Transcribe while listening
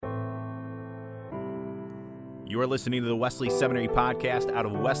You are listening to the Wesley Seminary podcast out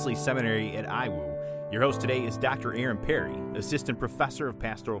of Wesley Seminary at IWU. Your host today is Dr. Aaron Perry, Assistant Professor of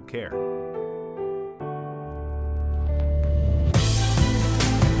Pastoral Care.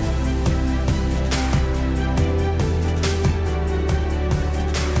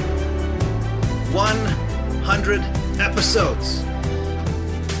 "100 episodes.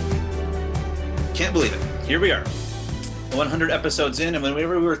 Can't believe it. Here we are, 100 episodes in, and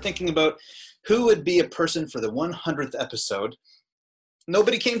whenever we were thinking about who would be a person for the 100th episode,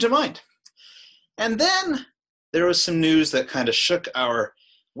 nobody came to mind. And then there was some news that kind of shook our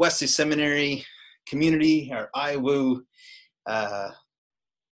Wesley Seminary community, our IWU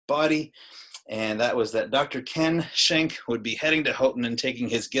body, and that was that Dr. Ken Schenk would be heading to Houghton and taking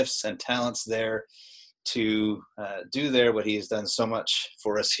his gifts and talents there to do there what he has done so much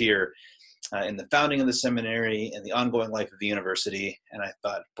for us here in the founding of the seminary and the ongoing life of the university. And I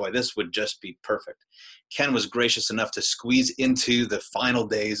thought, boy, this would just be perfect. Ken was gracious enough to squeeze into the final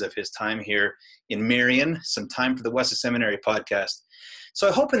days of his time here in Marion some time for the Wesley Seminary podcast. So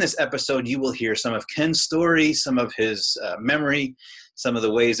I hope in this episode you will hear some of Ken's story, some of his memory, some of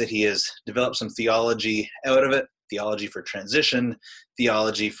the ways that he has developed some theology out of it, theology for transition,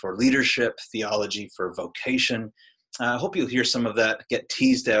 theology for leadership, theology for vocation. I hope you'll hear some of that get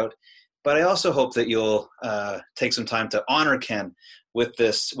teased out. But I also hope that you'll take some time to honor Ken with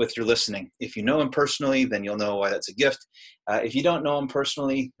your listening. If you know him personally, then you'll know why that's a gift. If you don't know him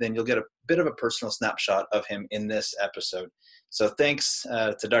personally, then you'll get a bit of a personal snapshot of him in this episode. So thanks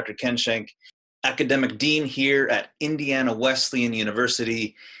to Dr. Ken Schenk, academic dean here at Indiana Wesleyan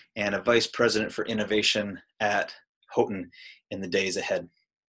University and a vice president for innovation at Houghton in the days ahead.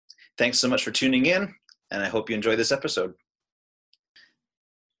 Thanks so much for tuning in, and I hope you enjoy this episode.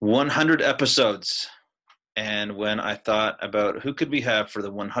 100 episodes. And when I thought about who could we have for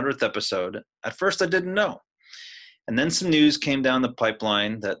the 100th episode, at first I didn't know. And then some news came down the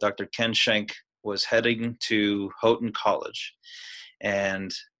pipeline that Dr. Ken Schenk was heading to Houghton College.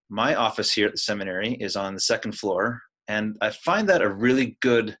 And my office here at the seminary is on the second floor. And I find that a really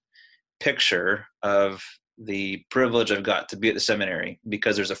good picture of the privilege I've got to be at the seminary,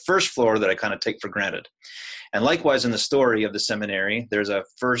 because there's a first floor that I kind of take for granted. And likewise, in the story of the seminary, there's a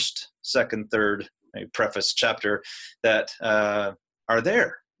first, second, third, maybe preface chapter that are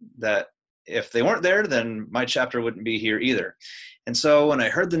there, that if they weren't there, then my chapter wouldn't be here either. And so when I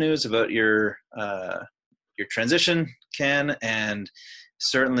heard the news about your transition, Ken, and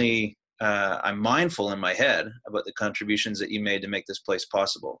certainly I'm mindful in my head about the contributions that you made to make this place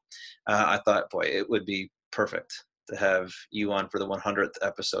possible, I thought, boy, it would be perfect to have you on for the 100th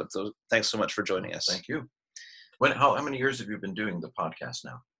episode. So thanks so much for joining us. Thank you. How many years have you been doing the podcast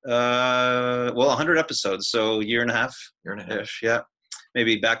now? 100 episodes, so year and a half. Year and a half. Ish, yeah.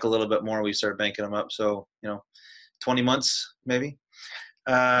 Maybe back a little bit more. We started banking them up. So, 20 months maybe.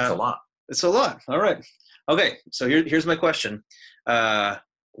 That's a lot. It's a lot. All right. Okay. So here's my question.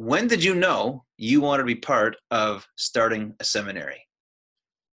 When did you know you wanted to be part of starting a seminary?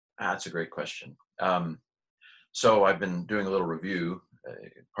 That's a great question. So I've been doing a little review.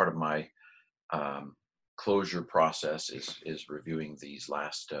 Part of my closure process is reviewing these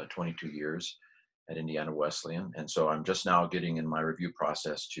last 22 years at Indiana Wesleyan. And so I'm just now getting in my review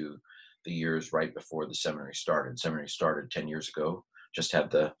process to the years right before the seminary started. Seminary started 10 years ago, just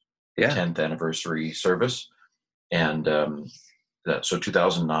had the 10th anniversary service. And so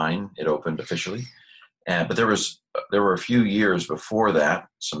 2009, it opened officially. But there were a few years before that,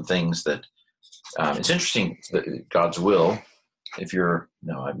 some things that, it's interesting that God's will, if you're,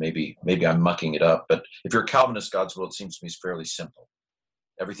 maybe I'm mucking it up, but if you're a Calvinist, God's will, it seems to me, is fairly simple.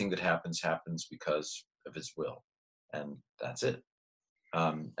 Everything that happens because of his will. And that's it.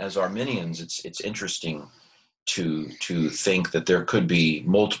 As Arminians, it's interesting to think that there could be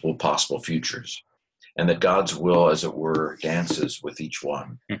multiple possible futures, and that God's will, as it were, dances with each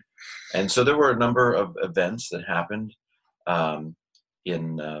one. And so there were a number of events that happened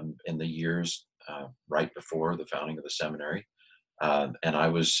in the years right before the founding of the seminary. And I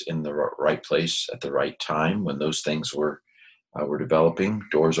was in the right place at the right time when those things were developing,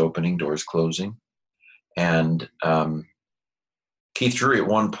 doors opening, doors closing. And Keith Drury, at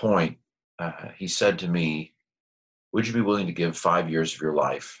one point, he said to me, would you be willing to give 5 years of your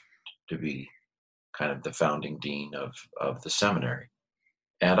life to be kind of the founding dean of the seminary?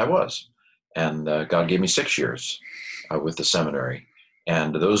 And I was. And God gave me 6 years with the seminary.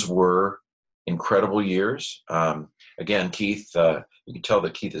 And those were incredible years. Again, Keith, you can tell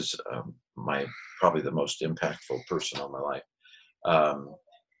that Keith is probably the most impactful person on my life.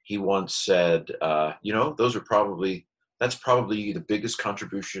 He once said, that's probably the biggest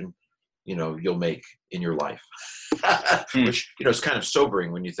contribution you'll make in your life. Which, is kind of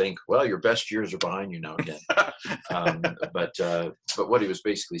sobering when you think, well, your best years are behind you now, Ken. But what he was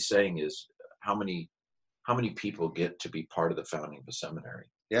basically saying is how many people get to be part of the founding of a seminary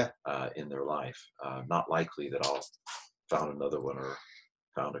in their life. Not likely that I'll found another one or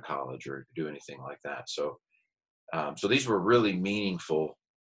found a college or do anything like that. So these were really meaningful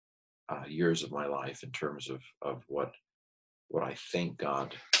years of my life in terms of what I think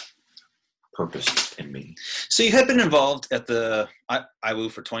God purposed in me. So you had been involved at the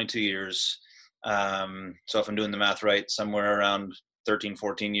IWU for 22 years. So if I'm doing the math right, somewhere around 13,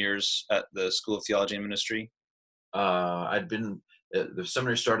 14 years at the School of Theology and Ministry. I'd been, the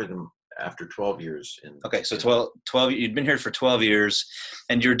seminary started after 12 years. Okay, so 12, you'd been here for 12 years,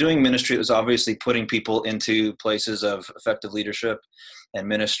 and you're doing ministry. It was obviously putting people into places of effective leadership and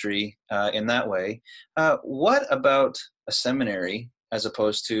ministry in that way. What about a seminary as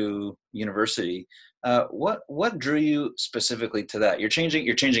opposed to university? What drew you specifically to that? You're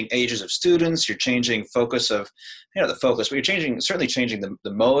changing ages of students. You're changing focus of, the focus, but you're certainly changing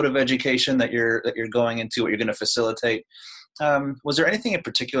the mode of education that you're going into, what you're going to facilitate. Was there anything in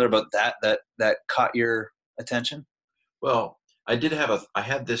particular about that caught your attention? Well, I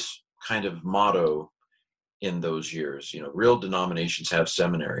had this kind of motto in those years. Real denominations have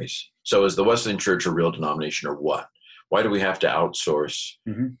seminaries. So is the Wesleyan Church a real denomination, or what? Why do we have to outsource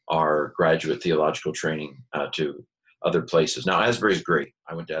our graduate theological training to other places? Now, Asbury's great.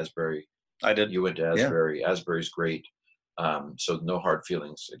 I went to Asbury. I did. You went to Asbury. Yeah. Asbury's great. So no hard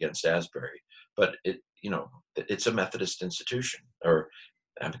feelings against Asbury. But it's a Methodist institution. Or,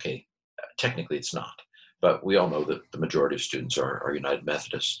 okay, technically it's not. But we all know that the majority of students are United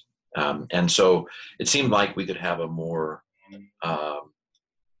Methodists. And so it seemed like we could have a more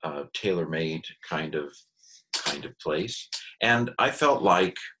tailor-made kind of place. And I felt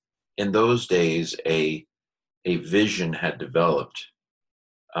like in those days a vision had developed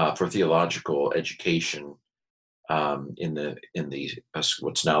for theological education in the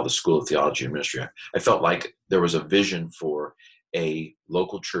what's now the School of Theology and Ministry. I felt like there was a vision for a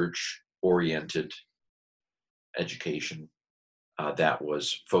local church oriented education that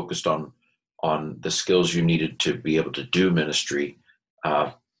was focused on the skills you needed to be able to do ministry,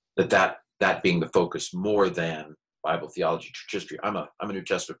 that being the focus more than Bible theology, church history. I'm a New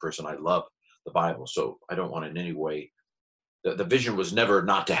Testament person. I love the Bible, so I don't want in any way. The vision was never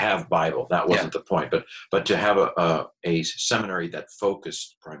not to have Bible. That wasn't the point, but to have a seminary that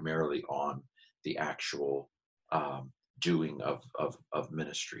focused primarily on the actual doing of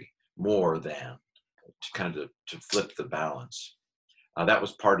ministry more than to flip the balance. That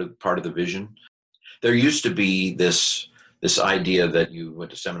was part of the vision. There used to be this idea that you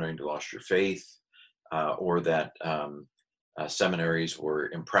went to seminary and you lost your faith, or that seminaries were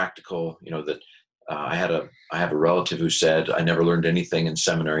impractical. That I have a relative who said, "I never learned anything in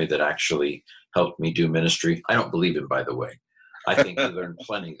seminary that actually helped me do ministry." I don't believe him, by the way. I think he learned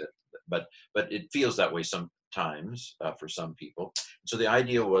plenty, but it feels that way sometimes for some people. So the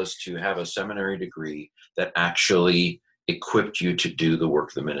idea was to have a seminary degree that actually equipped you to do the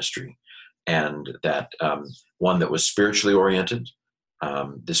work of the ministry, and that one that was spiritually oriented.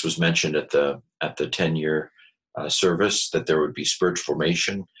 This was mentioned at the 10-year service, that there would be spiritual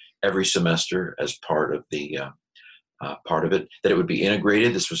formation every semester as part of the part of it. That it would be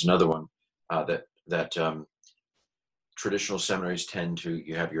integrated. This was another one that traditional seminaries tend to.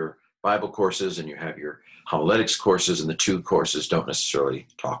 You have your Bible courses and you have your homiletics courses, and the two courses don't necessarily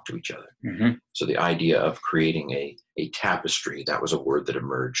talk to each other. Mm-hmm. So the idea of creating a tapestry, that was a word that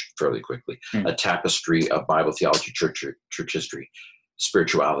emerged fairly quickly, a tapestry of Bible theology, church history,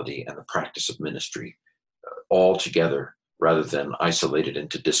 spirituality, and the practice of ministry all together rather than isolated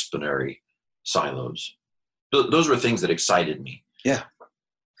into disciplinary silos. Those were things that excited me. Yeah.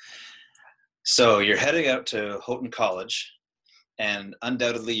 So you're heading out to Houghton College, and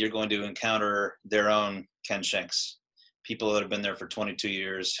undoubtedly you're going to encounter their own Ken Shanks, people that have been there for 22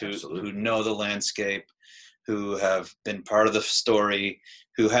 years, who know the landscape, who have been part of the story,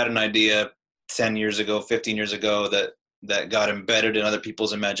 who had an idea 10 years ago, 15 years ago that got embedded in other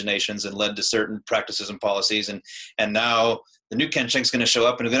people's imaginations and led to certain practices and policies. And now the new Ken Shank's going to show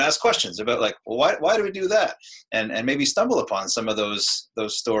up and going to ask questions about, like, well, why do we do that? And maybe stumble upon some of those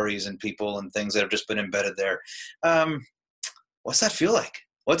stories and people and things that have just been embedded there. What's that feel like?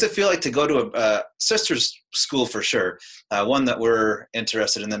 What's it feel like to go to a sister's school, for sure? One that we're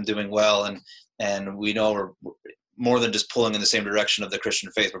interested in them doing well. And we know we're more than just pulling in the same direction of the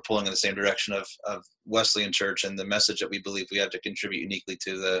Christian faith. We're pulling in the same direction of Wesleyan Church and the message that we believe we have to contribute uniquely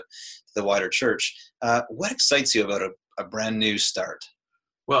to the wider church. What excites you about a brand new start?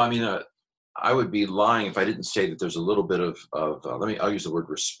 Well, I mean, I would be lying if I didn't say that there's a little bit of I'll use the word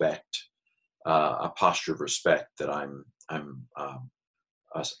respect, a posture of respect that I'm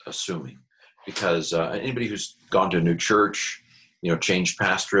assuming, because anybody who's gone to a new church, changed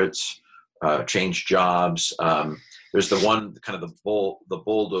pastorates, changed jobs, there's the one kind of the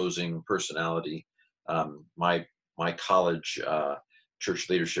bulldozing personality. My college church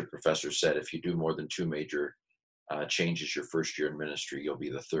leadership professor said, if you do more than 2 major changes your first year in ministry, you'll be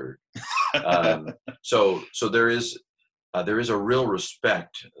the third. So there is a real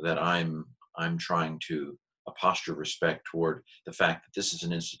respect that I'm trying to, a posture of respect toward the fact that this is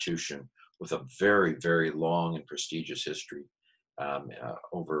an institution with a very, very long and prestigious history,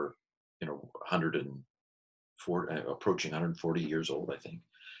 over 140, approaching 140 years old, I think,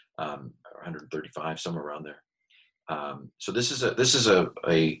 or 135, somewhere around there. So this is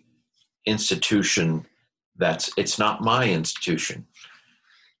a institution it's not my institution.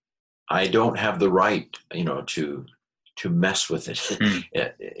 I don't have the right, to mess with it.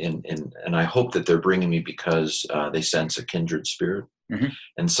 And I hope that they're bringing me because they sense a kindred spirit,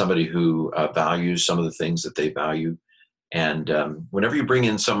 and somebody who values some of the things that they value. And whenever you bring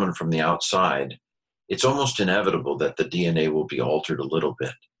in someone from the outside, it's almost inevitable that the DNA will be altered a little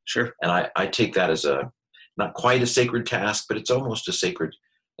bit. Sure. And I take that as not quite a sacred task, but it's almost a sacred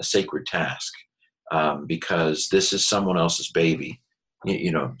task, because this is someone else's baby,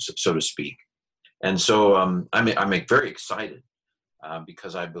 so to speak. And so I'm very excited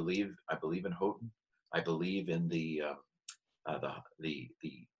because I believe in Houghton. I believe in the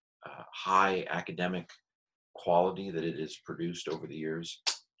high academic quality that it has produced over the years,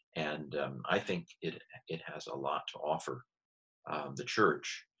 and I think it has a lot to offer the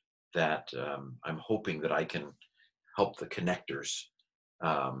church that I'm hoping that I can help the connectors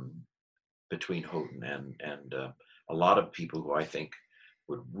between Houghton and a lot of people who I think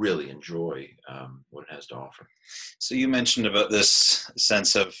would really enjoy what it has to offer. So you mentioned about this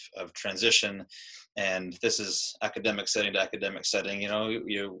sense of transition, and this is academic setting to academic setting.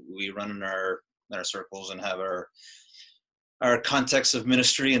 We run in our circles and have our context of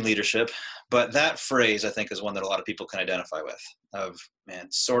ministry and leadership, but that phrase I think is one that a lot of people can identify with, of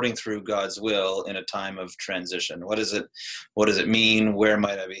sorting through God's will in a time of transition. What does it mean? Where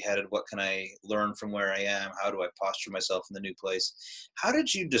might I be headed? What can I learn from where I am? How do I posture myself in the new place? How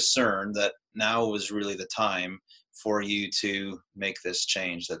did you discern that now was really the time for you to make this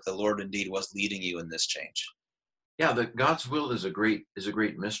change, that the Lord indeed was leading you in this change? Yeah, God's will is a great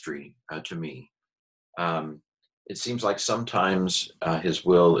mystery to me. It seems like sometimes his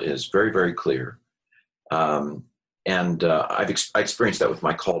will is very, very clear. And I experienced that with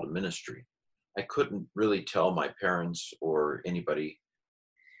my call to ministry. I couldn't really tell my parents or anybody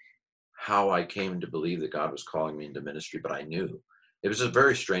how I came to believe that God was calling me into ministry, but I knew. It was a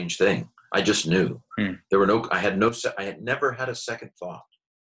very strange thing. I just knew. I had never had a second thought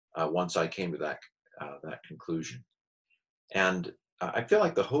once I came to that conclusion. And I feel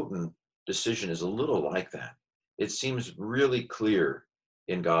like the Houghton decision is a little like that. It seems really clear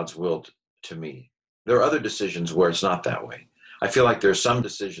in God's will to me. There are other decisions where it's not that way. I feel like there are some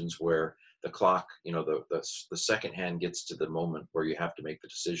decisions where the clock, the second hand gets to the moment where you have to make the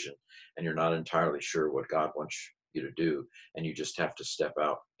decision and you're not entirely sure what God wants you to do. And you just have to step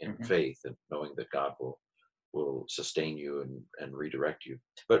out in faith and knowing that God will sustain you and redirect you.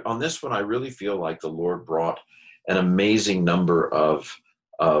 But on this one, I really feel like the Lord brought an amazing number of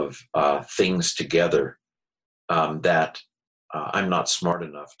things together that I'm not smart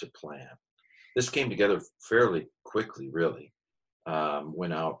enough to plan. This came together fairly quickly, really.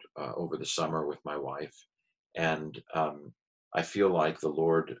 Went out over the summer with my wife, and I feel like the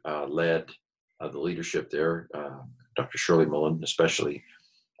Lord led the leadership there, Dr. Shirley Mullen especially,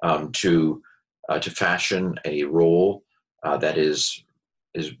 to fashion a role that is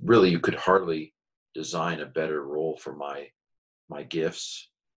really, you could hardly design a better role for my gifts.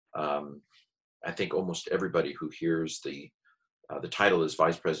 I think almost everybody who hears the title is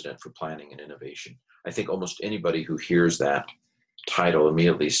Vice President for Planning and Innovation. I think almost anybody who hears that title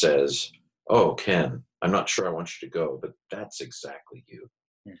immediately says, "Oh, Ken, I'm not sure I want you to go, but that's exactly you."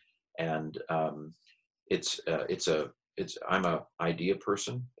 And I'm a idea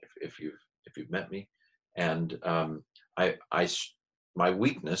person. If you've met me, and my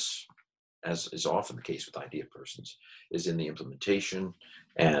weakness, as is often the case with idea persons, is in the implementation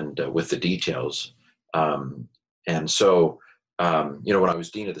and with the details. And so, when I was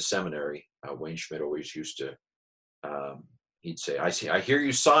dean of the seminary, Wayne Schmidt always used to, he'd say, I hear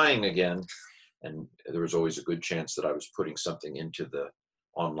you sighing again. And there was always a good chance that I was putting something into the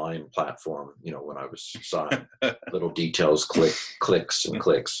online platform, when I was sighing, little details, clicks and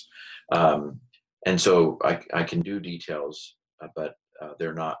clicks. And so I can do details, but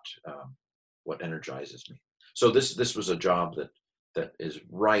they're not what energizes me. So this was a job that is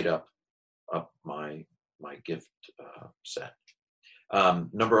right up my gift set.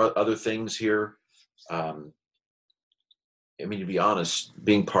 Number of other things here. I mean, to be honest,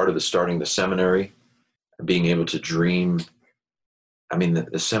 being part of starting the seminary, being able to dream. I mean,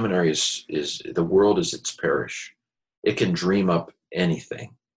 the seminary is the world is its parish. It can dream up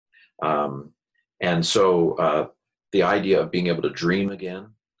anything. And so the idea of being able to dream again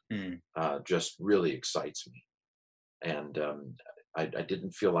just really excites me. And I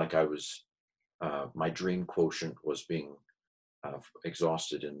didn't feel like I was, my dream quotient was being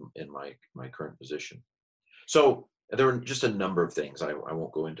exhausted in my current position. So there were just a number of things. I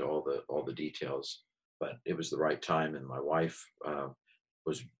won't go into all the details, but it was the right time. And my wife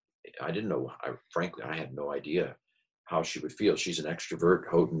I didn't know, frankly, I had no idea how she would feel. She's an extrovert.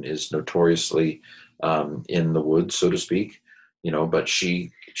 Houghton is notoriously in the woods, so to speak, but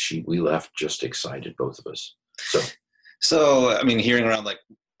we left just excited, both of us. So I mean, hearing around like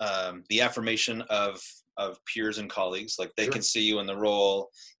the affirmation of peers and colleagues, like they can see you in the role,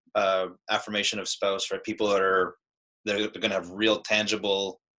 affirmation of spouse, right? People they're going to have real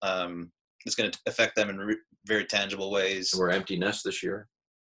tangible, it's going to affect them in very tangible ways. We're empty nest this year.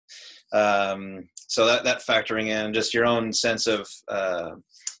 So that factoring in just your own sense of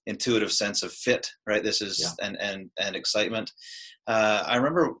intuitive sense of fit, right? This is and excitement. I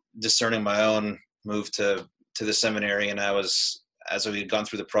remember discerning my own move to the seminary, and as we had gone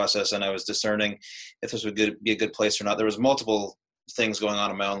through the process, and I was discerning if this would be a good place or not. There was multiple things going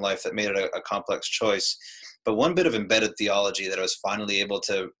on in my own life that made it a complex choice. But one bit of embedded theology that I was finally able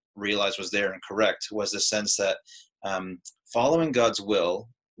to realize was there and correct was the sense that following God's will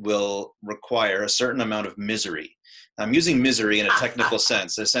require a certain amount of misery. I'm using misery in a technical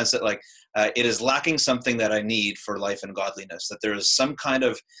sense, a sense that it is lacking something that I need for life and godliness, that there is some kind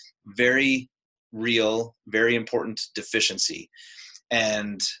of very real, very important deficiency.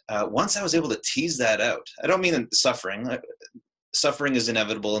 And once I was able to tease that out, I don't mean suffering. Suffering is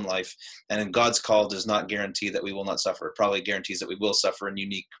inevitable in life, and God's call does not guarantee that we will not suffer. It probably guarantees that we will suffer in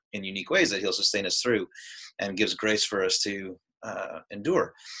unique ways, that He'll sustain us through, and gives grace for us to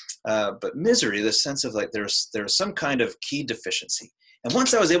endure. But misery, the sense of there's some kind of key deficiency. And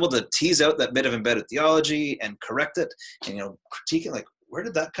once I was able to tease out that bit of embedded theology and correct it, and critique it, where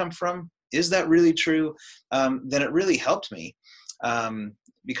did that come from? Is that really true? Then it really helped me,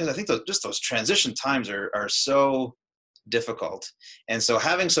 because I think those transition times are so difficult. And so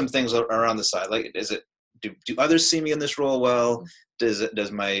having some things are on the side, do others see me in this role well?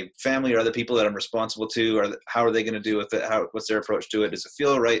 Does my family or other people that I'm responsible to, how are they going to do with it? What's their approach to it? Does it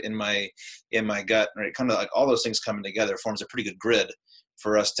feel right in my gut? Right? Kind of all those things coming together forms a pretty good grid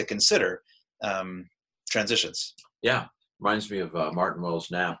for us to consider transitions. Yeah. Reminds me of Martin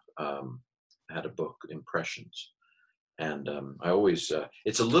Wells Knapp had a book, Impressions. And I always,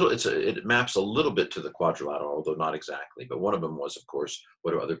 it maps a little bit to the quadrilateral, although not exactly. But one of them was, of course,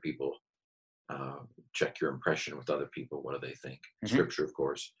 what do other people, check your impression with other people. What do they think? Mm-hmm. Scripture, of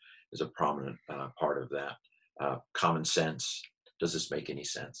course, is a prominent part of that. Common sense. Does this make any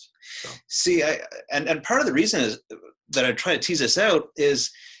sense? So. See, and part of the reason is that I try to tease this out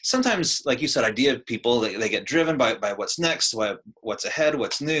is sometimes, like you said, idea people, they get driven by what's next, what's ahead,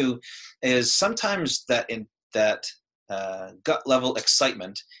 what's new, is sometimes that gut level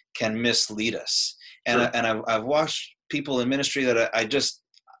excitement can mislead us. And sure. I've watched people in ministry that I just,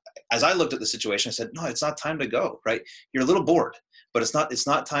 as I looked at the situation, I said, no, it's not time to go, right? You're a little bored, but it's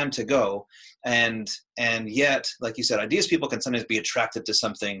not time to go. And yet, like you said, ideas people can sometimes be attracted to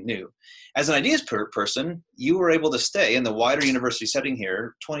something new. As an ideas person, you were able to stay in the wider university setting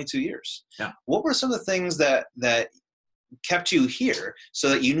here 22 years. Yeah. What were some of the things that kept you here so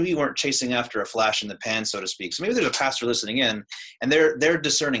that you knew you weren't chasing after a flash in the pan, so to speak? So maybe there's a pastor listening in and they're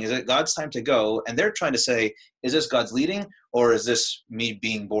discerning, is it God's time to go? And they're trying to say, is this God's leading or is this me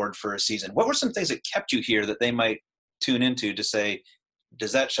being bored for a season? What were some things that kept you here that they might tune into to say,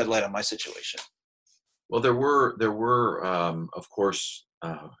 does that shed light on my situation? Well, there were of course,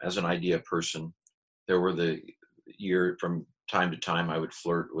 as an idea person, there were from time to time I would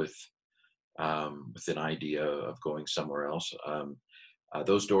flirt with an idea of going somewhere else.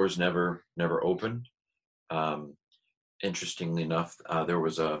 Those doors never opened. Interestingly enough, there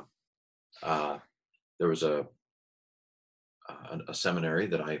was a seminary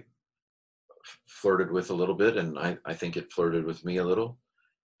that I flirted with a little bit, and I think it flirted with me a little,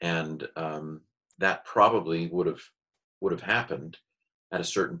 and that probably would have happened at a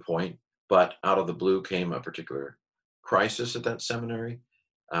certain point, but out of the blue came a particular crisis at that seminary.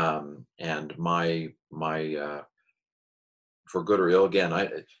 And my for good or ill, again,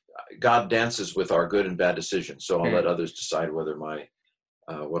 God dances with our good and bad decisions. So I'll let others decide whether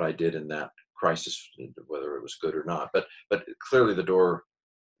what I did in that crisis, whether it was good or not. But clearly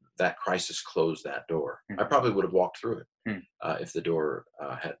that crisis closed that door. I probably would have walked through it if the door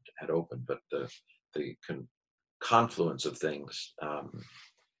had opened. But the confluence of things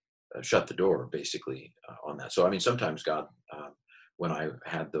shut the door basically on that. So I mean, sometimes God, when I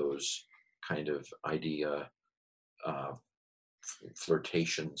had those kind of idea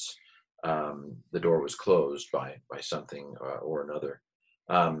flirtations, the door was closed by something or another.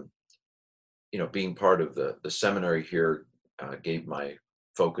 Being part of the seminary here gave my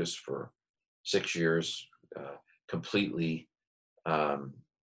focus for 6 years, completely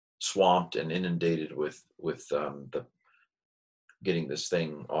swamped and inundated with the getting this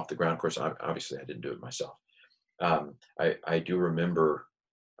thing off the ground. Of course, obviously I didn't do it myself. I do remember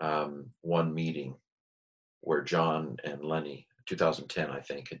one meeting where John and Lenny, 2010, I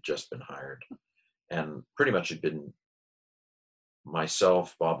think, had just been hired, and pretty much had been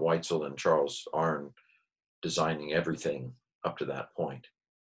myself, Bob Weitzel, and Charles Arnn designing everything up to that point.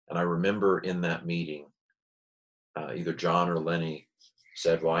 And I remember in that meeting, either John or Lenny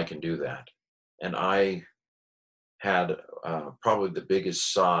said, "Well, I can do that." And I had probably the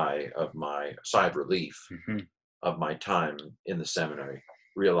biggest sigh of relief of my time in the seminary,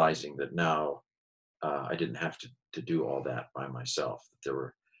 realizing that now I didn't have to do all that by myself, that there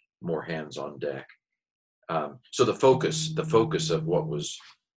were more hands on deck. So the focus of what was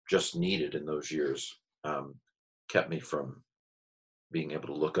just needed in those years kept me from being able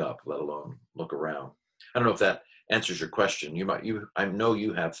to look up, let alone look around. I don't know if that answers your question. I know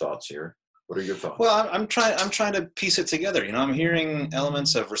you have thoughts here. What are your thoughts? Well, I'm trying to piece it together. I'm hearing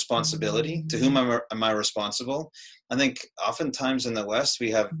elements of responsibility. To whom am I responsible? I think oftentimes in the West,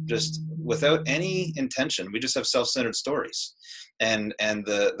 we have just, without any intention, we just have self-centered stories. And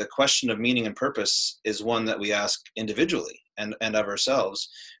the question of meaning and purpose is one that we ask individually and of ourselves,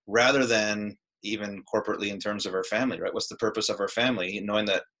 rather than even corporately in terms of our family, right? What's the purpose of our family? Knowing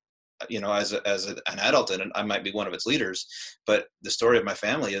that, as an adult, and I might be one of its leaders, but the story of my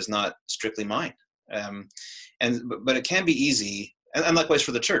family is not strictly mine. But it can be easy. And likewise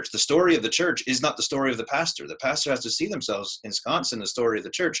for the church, the story of the church is not the story of the pastor. The pastor has to see themselves ensconced in the story of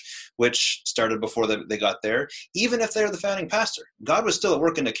the church, which started before they got there. Even if they're the founding pastor, God was still at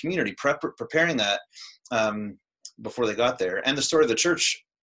work in the community, preparing that before they got there. And the story of the church,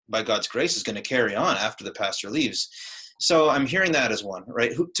 by God's grace, is going to carry on after the pastor leaves. So I'm hearing that as one,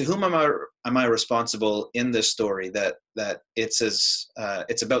 right? To whom am I responsible in this story? That it's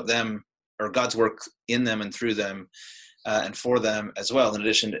about them, or God's work in them and through them, and for them as well. In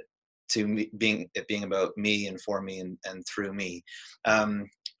addition to being about me and for me and through me, I'm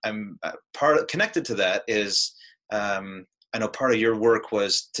connected to that is I know part of your work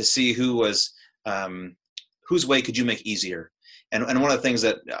was to see whose way could you make easier, and one of the things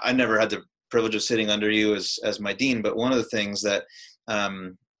that I never had the privilege of sitting under you as my dean, but one of the things that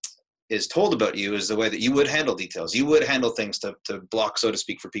is told about you is the way that you would handle details. You would handle things to block, so to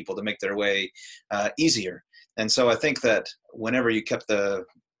speak, for people to make their way easier. And so I think that whenever you kept the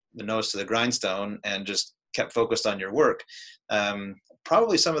nose to the grindstone and just kept focused on your work,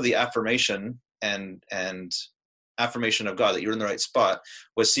 probably some of the affirmation and affirmation of God that you're in the right spot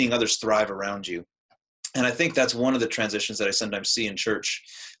was seeing others thrive around you. And I think that's one of the transitions that I sometimes see in church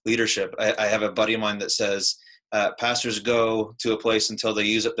leadership. I have a buddy of mine that says pastors go to a place until they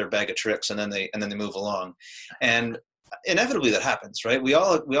use up their bag of tricks, and then they move along. And inevitably that happens, right? We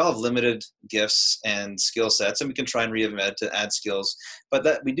all have limited gifts and skill sets, and we can try and reinvent to add skills, but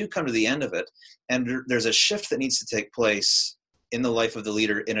that we do come to the end of it. And there's a shift that needs to take place in the life of the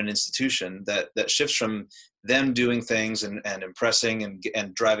leader in an institution that shifts from them doing things and impressing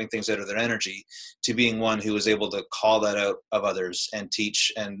and driving things out of their energy to being one who is able to call that out of others and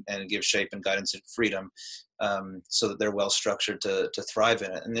teach and give shape and guidance and freedom, so that they're well structured to thrive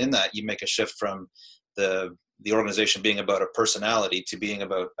in it. And in that, you make a shift from the organization being about a personality to being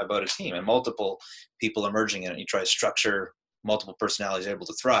about a team and multiple people emerging in it. You try to structure multiple personalities able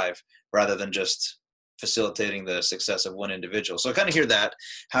to thrive rather than just facilitating the success of one individual. So I kind of hear that.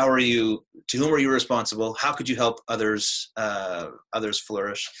 To whom are you responsible? How could you help others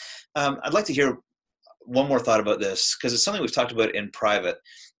flourish? I'd like to hear one more thought about this, because it's something we've talked about in private,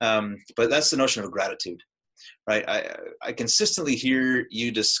 but that's the notion of gratitude, right? I consistently hear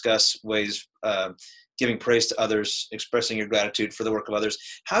you discuss ways giving praise to others, expressing your gratitude for the work of others.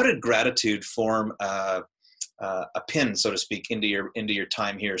 How did gratitude form a pin, so to speak, into your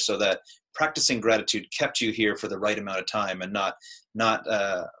time here, so that practicing gratitude kept you here for the right amount of time and not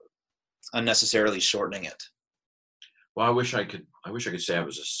unnecessarily shortening it? Well, I wish I could say I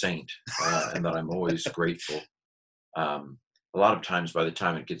was a saint and that I'm always grateful. A lot of times, by the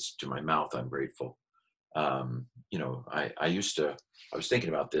time it gets to my mouth, I'm grateful. I was thinking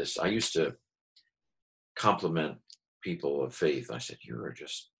about this. I used to compliment people of faith. I said, "You are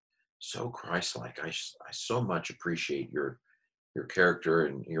just so Christ-like. I so much appreciate your character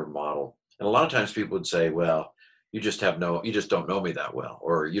and your model." And a lot of times people would say, "Well, you just don't know me that well,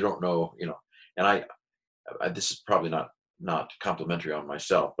 or you don't know, you know." And I this is probably not complimentary on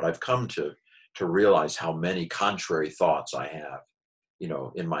myself, but I've come to realize how many contrary thoughts I have,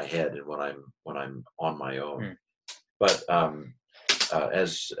 in my head and when I'm on my own. Mm. But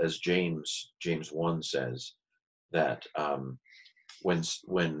as James 1 says, that when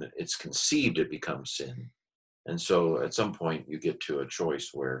it's conceived, it becomes sin. And so at some point you get to a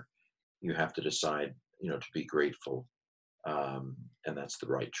choice where you have to decide, to be grateful. And that's the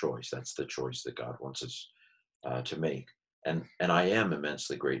right choice. That's the choice that God wants us to make. And I am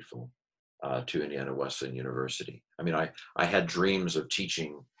immensely grateful to Indiana Wesleyan University. I mean, I had dreams of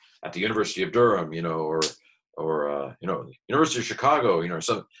teaching at the University of Durham, or University of Chicago,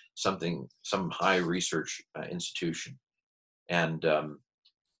 some high research institution. And I'm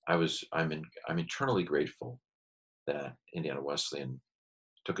eternally grateful that Indiana Wesleyan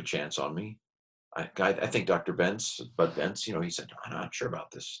took a chance on me. I think Dr. Bud Bentz, he said, "I'm not sure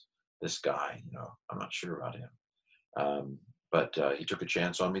about this guy, I'm not sure about him." But he took a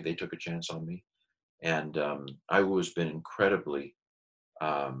chance on me. They took a chance on me. And IWU has been incredibly,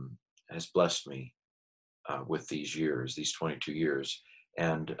 has blessed me with these 22 years.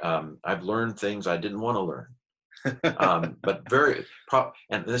 And I've learned things I didn't want to learn. But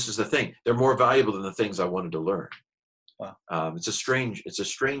and this is the thing, they're more valuable than the things I wanted to learn. Wow. It's a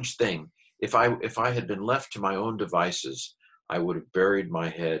strange thing. If I had been left to my own devices, I would have buried my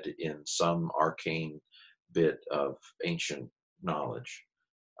head in some arcane bit of ancient knowledge.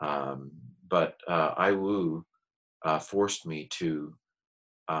 But IWU forced me to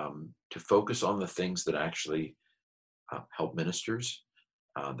focus on the things that actually help ministers,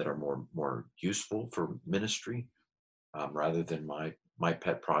 that are more useful for ministry, rather than my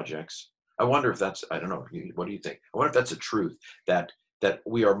pet projects. I wonder if that's, I don't know, what do you think? I wonder if that's a truth, that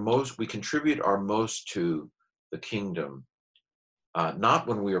we contribute our most to the kingdom, not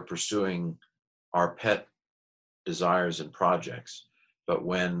when we are pursuing our pet desires and projects, but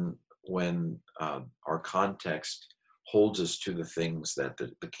when our context holds us to the things that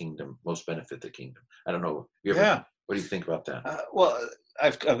the kingdom most benefit the kingdom. I don't know. Yeah. What do you think about that? Well,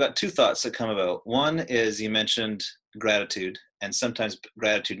 I've got two thoughts that come about. One is, you mentioned gratitude, and sometimes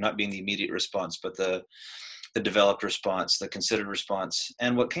gratitude not being the immediate response, but the developed response, the considered response.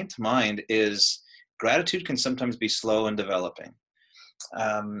 And what came to mind is gratitude can sometimes be slow in developing.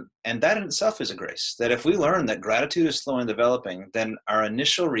 And that in itself is a grace. That if we learn that gratitude is slow in developing, then our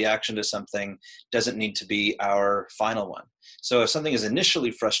initial reaction to something doesn't need to be our final one. So if something is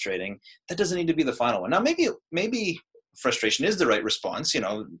initially frustrating, that doesn't need to be the final one. Now, maybe frustration is the right response.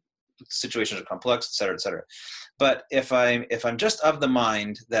 Situations are complex, et cetera, et cetera. But if I'm just of the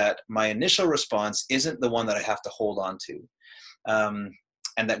mind that my initial response isn't the one that I have to hold on to,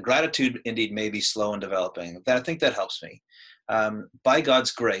 and that gratitude indeed may be slow in developing, then I think that helps me. By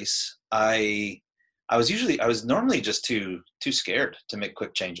God's grace, I was normally just too scared to make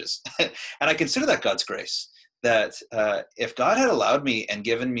quick changes. And I consider that God's grace, that if God had allowed me and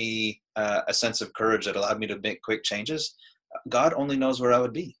given me a sense of courage that allowed me to make quick changes, God only knows where I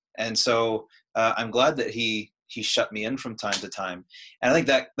would be. And so I'm glad that he shut me in from time to time. And I think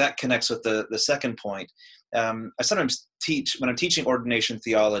that connects with the second point. I sometimes teach, when I'm teaching ordination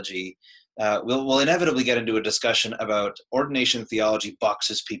theology, we'll inevitably get into a discussion about ordination theology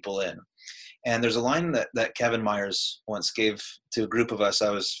boxes people in. And there's a line that Kevin Myers once gave to a group of us. I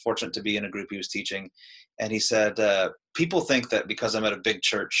was fortunate to be in a group he was teaching. And he said, people think that because I'm at a big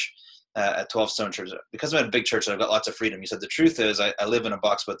church, at 12 Stone Church, because I'm at a big church, I've got lots of freedom. He said, the truth is I live in a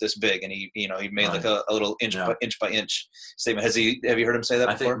box about this big. And he made like a little inch by inch statement. Have you heard him say that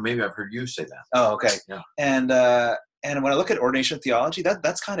before? I think maybe I've heard you say that. Oh, okay. Yeah. And when I look at ordination theology,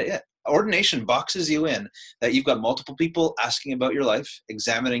 that's kind of it. Ordination boxes you in, that you've got multiple people asking about your life,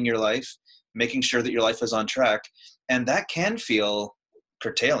 examining your life, making sure that your life is on track. And that can feel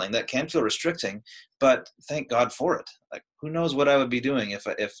curtailing, that can feel restricting, but thank God for it. Like, who knows what I would be doing if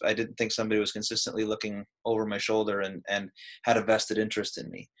I didn't think somebody was consistently looking over my shoulder and had a vested interest in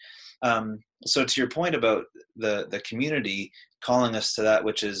me. So to your point about the community calling us to that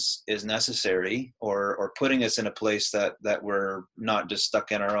which is necessary, or putting us in a place that we're not just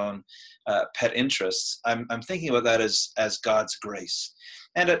stuck in our own pet interests, I'm thinking about that as God's grace.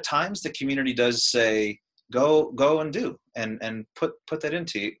 And at times the community does say, go and do, and put that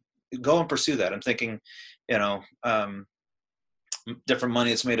into, go and pursue that. I'm thinking, different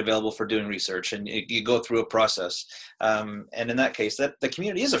money that's made available for doing research, and you go through a process. And in that case, that the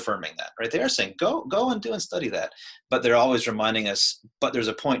community is affirming that, right? They are saying, go and do and study that. But they're always reminding us, but there's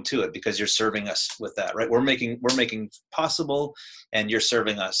a point to it, because you're serving us with that, right? We're making possible, and you're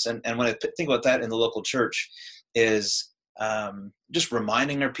serving us. And when I think about that in the local church, is just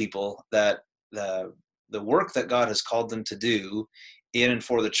reminding our people that the work that God has called them to do in and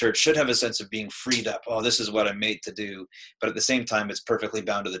for the church should have a sense of being freed up. Oh, this is what I'm made to do. But at the same time, it's perfectly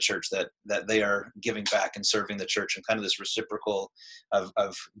bound to the church that they are giving back and serving the church, and kind of this reciprocal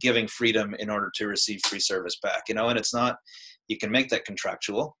of giving freedom in order to receive free service back. And it's not, you can make that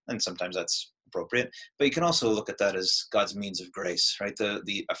contractual, and sometimes that's appropriate, but you can also look at that as God's means of grace, right?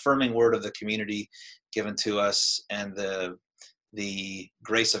 The affirming word of the community given to us, and the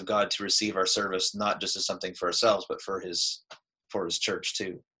grace of God to receive our service, not just as something for ourselves, but for his church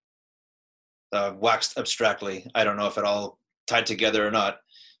too. Waxed abstractly. I don't know if it all tied together or not.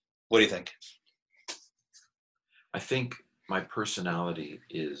 What do you think? I think my personality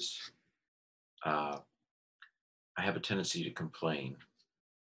is, I have a tendency to complain.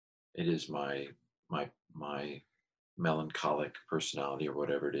 It is my melancholic personality, or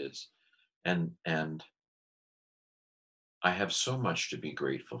whatever it is. And I have so much to be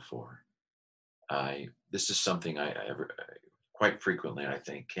grateful for. This is something I quite frequently, I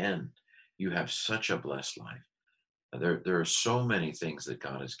think, Ken, you have such a blessed life. There are so many things that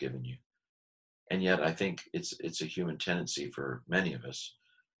God has given you. And yet I think it's a human tendency for many of us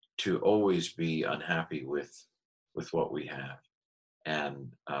to always be unhappy with what we have.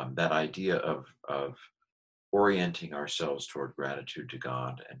 And that idea of orienting ourselves toward gratitude to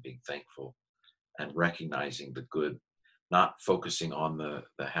God, and being thankful, and recognizing the good, not focusing on the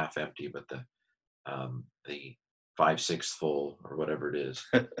half empty, but the 5/6 full, or whatever it is.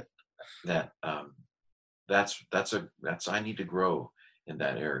 That's I need to grow in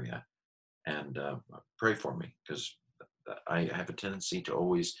that area. And pray for me, because I have a tendency to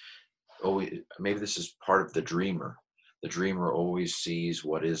always, maybe this is part of the dreamer. The dreamer always sees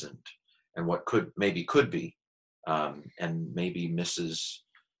what isn't, and what could be, and maybe misses,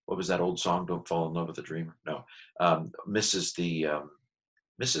 what was that old song? Don't fall in love with a dreamer. No, misses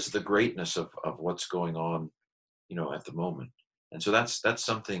the greatness of what's going on, at the moment. And so that's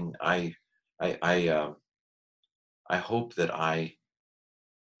something I hope that I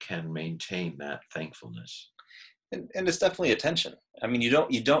can maintain that thankfulness. And it's definitely a tension. I mean, you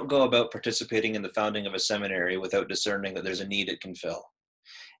don't go about participating in the founding of a seminary without discerning that there's a need it can fill.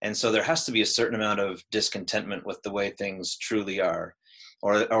 And so there has to be a certain amount of discontentment with the way things truly are,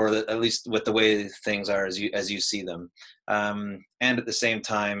 or at least with the way things are as you see them. And at the same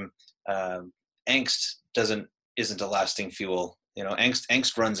time, angst isn't a lasting fuel.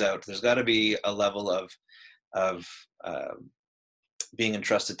 Angst runs out. There's got to be a level of being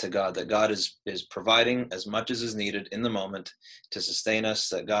entrusted to God, that God is providing as much as is needed in the moment to sustain us,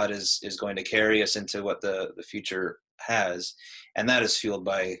 that God is going to carry us into what the future has. And that is fueled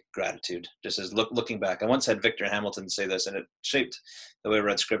by gratitude. Just as looking back, I once had Victor Hamilton say this, and it shaped the way I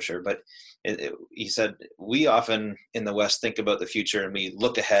read scripture, but he said, we often in the West think about the future and we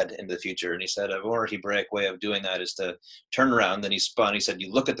look ahead into the future. And he said, a more Hebraic way of doing that is to turn around. Then he said,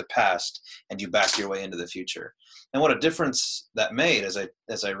 you look at the past and you back your way into the future. And what a difference that made as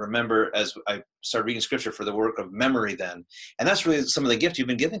I remember, as I started reading scripture, for the work of memory then. And that's really some of the gift you've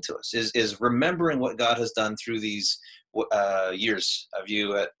been giving to us, is remembering what God has done through these years of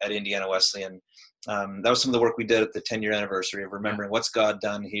you at Indiana Wesleyan. That was some of the work we did at the 10-year anniversary of remembering what's God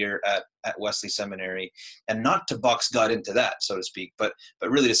done here at Wesley Seminary, and not to box God into that, so to speak, but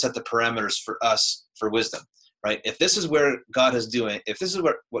really to set the parameters for us for wisdom, right? If this is where God is doing, if this is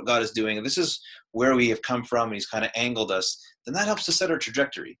what God is doing, if this is where we have come from and he's kind of angled us, then that helps to set our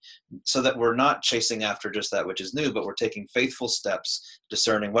trajectory, so that we're not chasing after just that which is new, but we're taking faithful steps,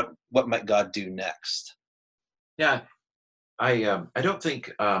 discerning what might God do next. Yeah, I don't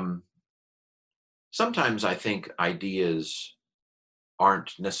think, sometimes I think ideas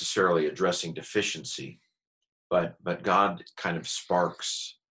aren't necessarily addressing deficiency, but God kind of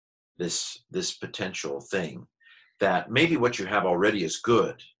sparks this potential thing, that maybe what you have already is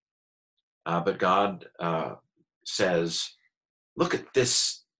good, but God says, look at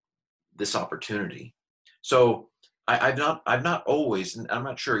this opportunity. So I've not always, and I'm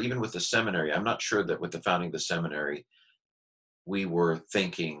not sure, even with the seminary, I'm not sure that with the founding of the seminary, we were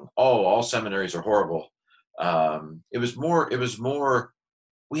thinking, oh, all seminaries are horrible. It was more,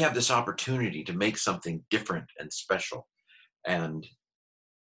 we have this opportunity to make something different and special. And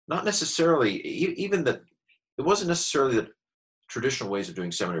not necessarily, even that, it wasn't necessarily that traditional ways of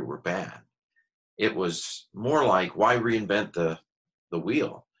doing seminary were bad. It was more like, why reinvent the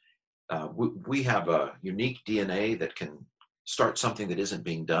wheel? We have a unique DNA that can start something that isn't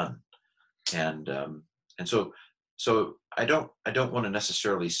being done, and so I don't want to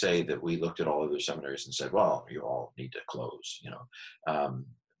necessarily say that we looked at all other seminaries and said, well, you all need to close.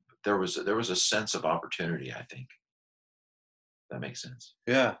 There was a sense of opportunity. I think that makes sense.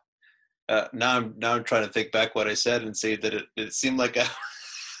 Yeah. Now I'm trying to think back what I said and say that it seemed like I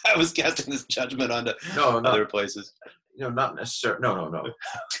was casting this judgment onto other places. Not necessarily. No.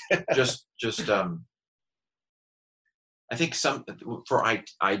 just I think for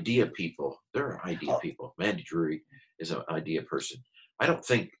idea people, there are idea people. Mandy Drury is an idea person. I don't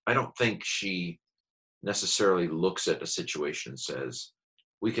think she necessarily looks at a situation and says,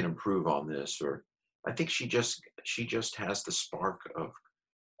 we can improve on this, or I think she just has the spark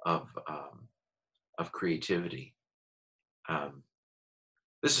of creativity.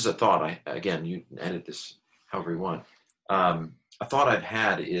 This is a thought. Again, you edit this however you want. A thought I've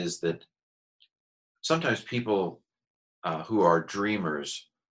had is that sometimes people who are dreamers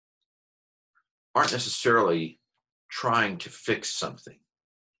aren't necessarily trying to fix something.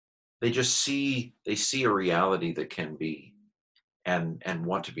 They just see a reality that can be, and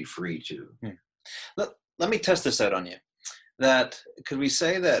want to be free to. Let me test this out on you. That could we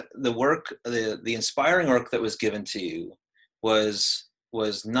say that the work, the inspiring work that was given to you was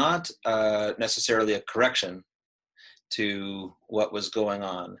not necessarily a correction to what was going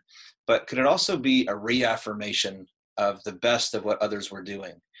on, but could it also be a reaffirmation of the best of what others were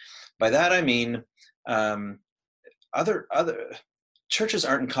doing? By that I mean, other churches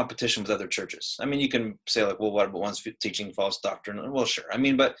aren't in competition with other churches. I mean, you can say like, well, what about one's teaching false doctrine? Well, sure. I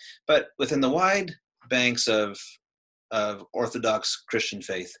mean, but within the wide banks of Orthodox Christian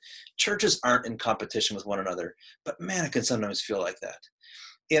faith, churches aren't in competition with one another. But man, it can sometimes feel like that.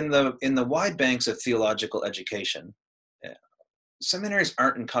 In the wide banks of theological education, seminaries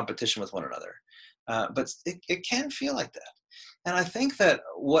aren't in competition with one another. But it can feel like that. And I think that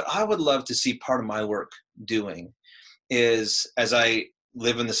what I would love to see part of my work doing is, as I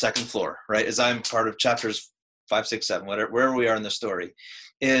live in the second floor, right, as I'm part of chapters 5, 6, 7, whatever, wherever we are in the story,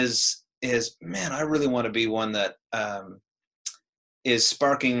 is man, I really want to be one that is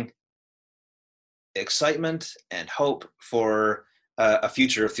sparking excitement and hope for a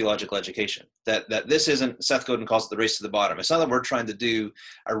future of theological education. That this isn't, Seth Godin calls it the race to the bottom. It's not that we're trying to do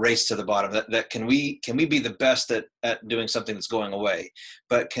a race to the bottom. That can we be the best at doing something that's going away,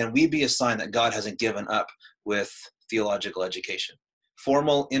 but can we be a sign that God hasn't given up with theological education?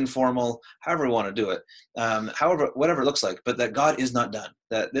 Formal, informal, however we want to do it, whatever it looks like, but that God is not done.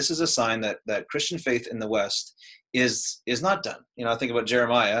 That this is a sign that Christian faith in the West is not done. I think about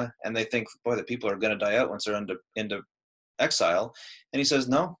Jeremiah, and they think, boy, the people are going to die out once they're into exile, and he says,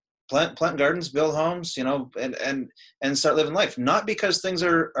 no, plant gardens, build homes, and start living life, not because things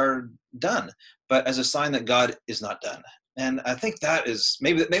are done, but as a sign that God is not done. And I think that is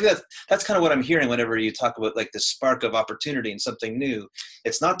maybe that's kind of what I'm hearing whenever you talk about like the spark of opportunity and something new.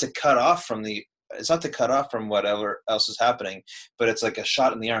 It's not to cut off from whatever else is happening, but it's like a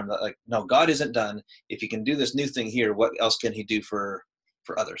shot in the arm that, like, no, God isn't done. If he can do this new thing here, what else can he do for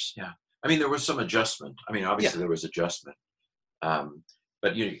others? Yeah. I mean, there was some adjustment. I mean, obviously there was adjustment.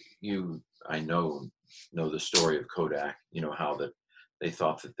 But I know the story of Kodak, how that they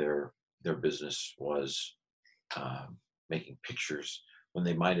thought that their business was making pictures when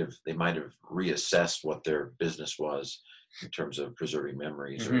they might have reassessed what their business was in terms of preserving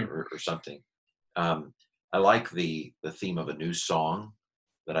memories or something. I like the theme of a new song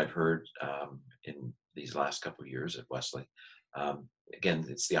that I've heard in these last couple of years at Wesley. Again,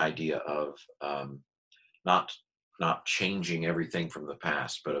 it's the idea of not changing everything from the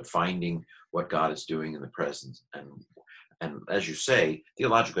past, but of finding what God is doing in the present. And as you say,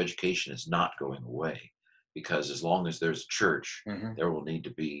 theological education is not going away, because as long as there's a church, there will need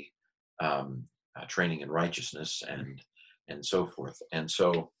to be training in righteousness and so forth. And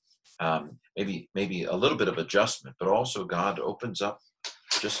so maybe a little bit of adjustment, but also God opens up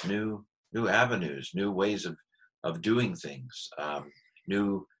just new avenues, new ways of doing things,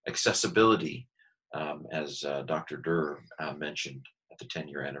 new accessibility, as Dr. Durr mentioned at the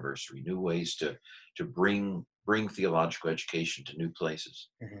 10-year anniversary, new ways to bring bring theological education to new places.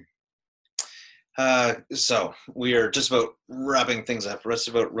 So we are just about wrapping things up. We're just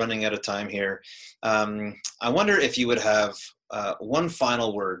about running out of time here. I wonder if you would have one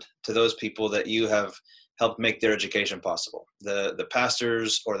final word to those people that you have helped make their education possible, the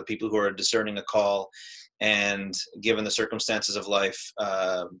pastors or the people who are discerning a call, and given the circumstances of life,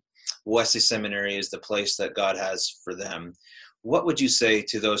 Wesley Seminary is the place that God has for them. What would you say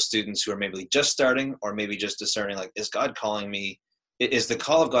to those students who are maybe just starting or maybe just discerning, like, is God calling me? Is the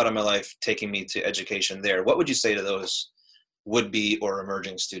call of God on my life taking me to education there? What would you say to those would-be or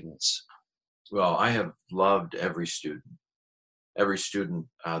emerging students? Well, I have loved every student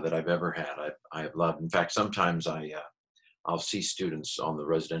that I've ever had. I have loved. In fact, sometimes I'll see students on the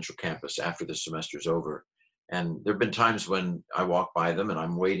residential campus after the semester's over, and there have been times when I walk by them and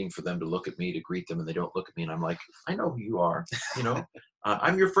I'm waiting for them to look at me to greet them, and they don't look at me, and I'm like, I know who you are.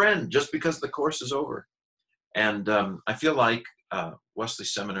 I'm your friend just because the course is over. And I feel like Wesley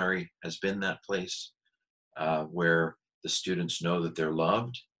Seminary has been that place where the students know that they're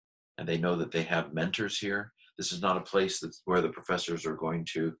loved, and they know that they have mentors here. This is not a place where the professors are going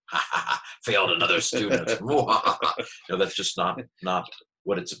to failed another student. That's just not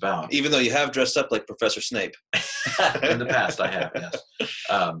what it's about. Even though you have dressed up like Professor Snape. In the past, I have, yes.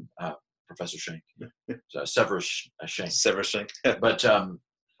 Professor Schenk. Severus Schenk. Severus Schenk. But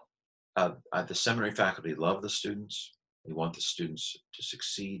the seminary faculty love the students. They want the students to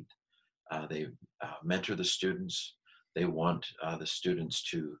succeed. They mentor the students. They want the students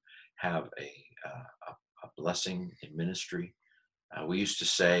to have a blessing in ministry. We used to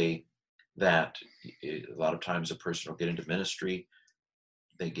say that a lot of times a person will get into ministry,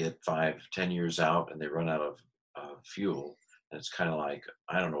 they get 5-10 years out, and they run out of fuel, and it's kind of like,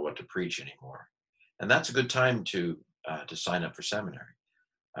 I don't know what to preach anymore. And that's a good time to sign up for seminary,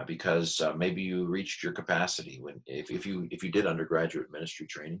 because maybe you reached your capacity when if you did undergraduate ministry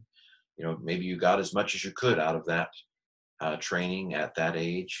training, maybe you got as much as you could out of that training at that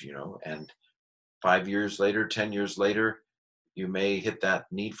age, and 5 years later, 10 years later, you may hit that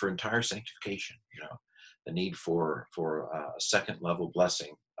need for entire sanctification, the need for a second level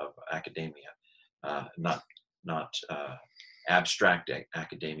blessing of academia, not abstract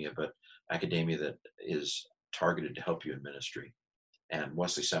academia, but academia that is targeted to help you in ministry. And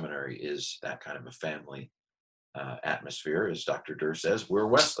Wesley Seminary is that kind of a family atmosphere. As Dr. Durr says, we're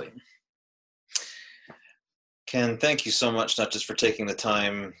Wesley. Ken, thank you so much, not just for taking the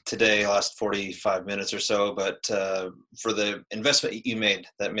time today, last 45 minutes or so, but for the investment you made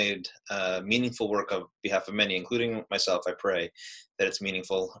that made meaningful work on behalf of many, including myself. I pray that it's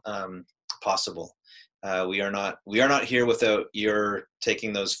meaningful, possible. We are not here without your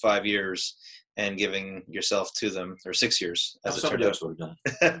taking those 5 years and giving yourself to them, or 6 years, as it turned out.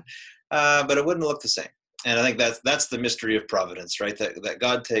 But it wouldn't look the same. And I think that's the mystery of providence, right? That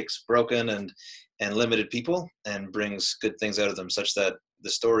God takes broken and limited people and brings good things out of them, such that the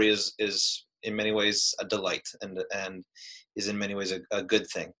story is in many ways a delight and is in many ways a good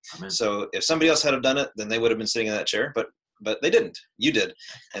thing. Amen. So if somebody else had have done it, then they would have been sitting in that chair, but they didn't. You did.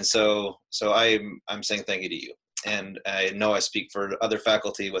 And so I'm saying thank you to you. And I know I speak for other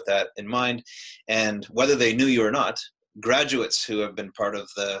faculty with that in mind. And whether they knew you or not, graduates who have been part of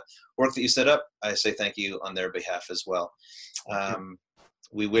the work that you set up, I say thank you on their behalf as well.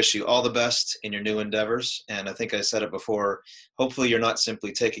 We wish you all the best in your new endeavors. And I think I said it before, hopefully you're not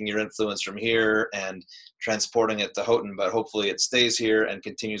simply taking your influence from here and transporting it to Houghton, but hopefully it stays here and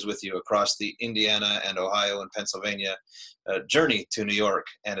continues with you across the Indiana and Ohio and Pennsylvania journey to New York.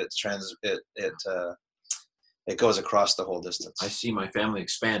 And it goes across the whole distance. I see my family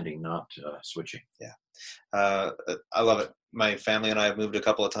expanding, not switching. Yeah. I love it. My family and I have moved a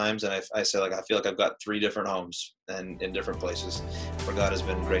couple of times, and I say, I feel like I've got 3 different homes and in different places where God has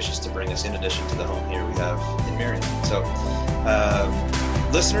been gracious to bring us in addition to the home here we have in Marion. So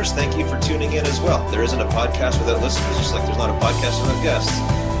listeners, thank you for tuning in as well. There isn't a podcast without listeners, just like there's not a podcast without guests.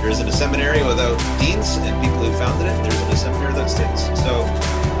 There isn't a seminary without deans and people who founded it. There isn't a seminary without students. So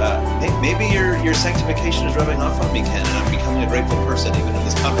maybe your sanctification is rubbing off on me, Ken, and I'm becoming a grateful person even in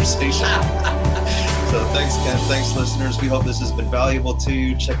this conversation. So thanks, Ken. Thanks, listeners. We hope this has been valuable to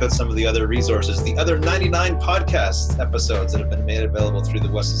you. Check out some of the other resources, the other 99 podcast episodes that have been made available through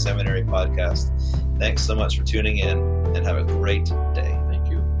the Wesley Seminary podcast. Thanks so much for tuning in, and have a great day. Thank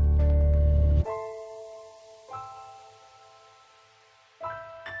you.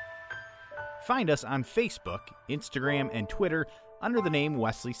 Find us on Facebook, Instagram, and Twitter under the name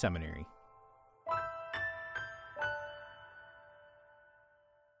Wesley Seminary.